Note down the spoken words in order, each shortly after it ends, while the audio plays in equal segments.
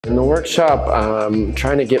In the workshop, I'm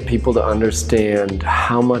trying to get people to understand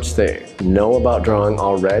how much they know about drawing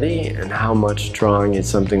already and how much drawing is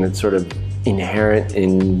something that's sort of inherent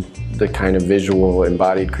in the kind of visual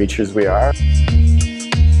embodied creatures we are.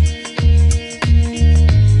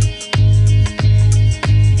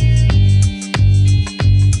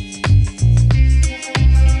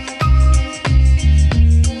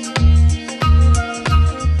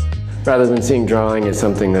 Rather than seeing drawing as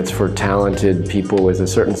something that's for talented people with a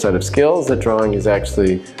certain set of skills, that drawing is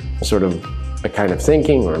actually sort of a kind of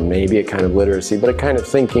thinking, or maybe a kind of literacy, but a kind of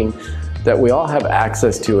thinking that we all have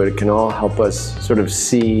access to. It can all help us sort of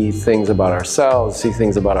see things about ourselves, see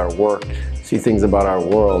things about our work, see things about our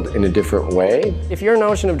world in a different way. If your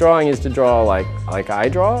notion of drawing is to draw like I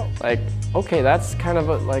draw, okay, that's kind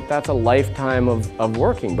of that's a lifetime of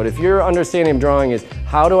working. But if your understanding of drawing is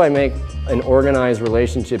how do I make and organize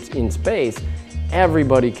relationships in space,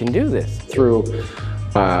 everybody can do this through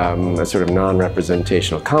a sort of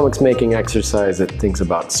non-representational comics making exercise that thinks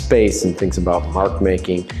about space and thinks about mark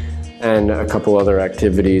making, and a couple other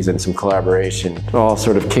activities and some collaboration. All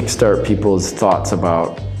sort of kickstart people's thoughts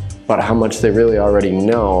about how much they really already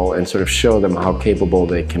know and sort of show them how capable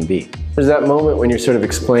they can be. There's that moment when you're sort of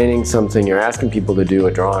explaining something, you're asking people to do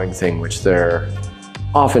a drawing thing which they're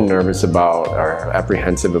often nervous about or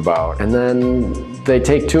apprehensive about, and then they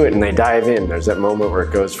take to it and they dive in. There's that moment where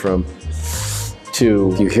it goes from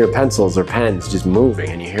to you hear pencils or pens just moving,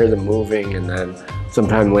 and you hear them moving, and then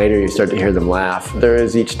sometime later you start to hear them laugh. There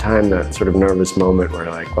is each time that sort of nervous moment where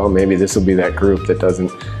like, well, maybe this will be that group that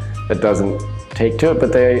doesn't take to it,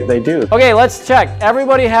 but they do. Okay, let's check.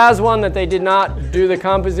 Everybody has one that they did not do the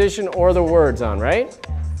composition or the words on, right?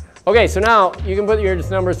 Okay, so now you can put your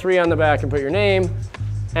number 3 on the back and put your name,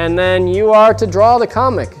 and then you are to draw the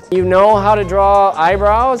comic. You know how to draw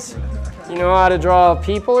eyebrows, you know how to draw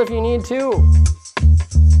people if you need to.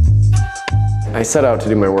 I set out to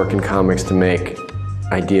do my work in comics to make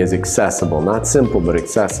ideas accessible, not simple, but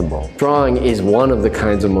accessible. Drawing is one of the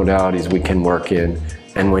kinds of modalities we can work in,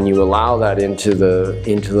 and when you allow that into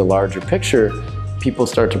the larger picture, people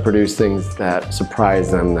start to produce things that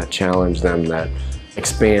surprise them, that challenge them, that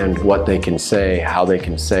expand what they can say, how they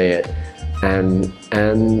can say it, and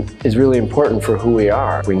is really important for who we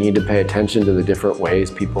are. We need to pay attention to the different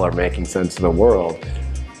ways people are making sense of the world,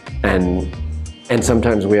 and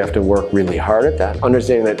sometimes we have to work really hard at that.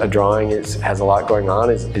 Understanding that a drawing has a lot going on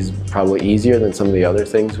is probably easier than some of the other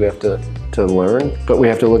things we have to learn, but we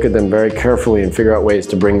have to look at them very carefully and figure out ways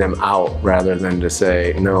to bring them out rather than to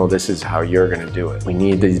say, no, this is how you're going to do it. We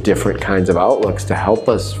need these different kinds of outlooks to help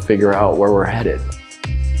us figure out where we're headed.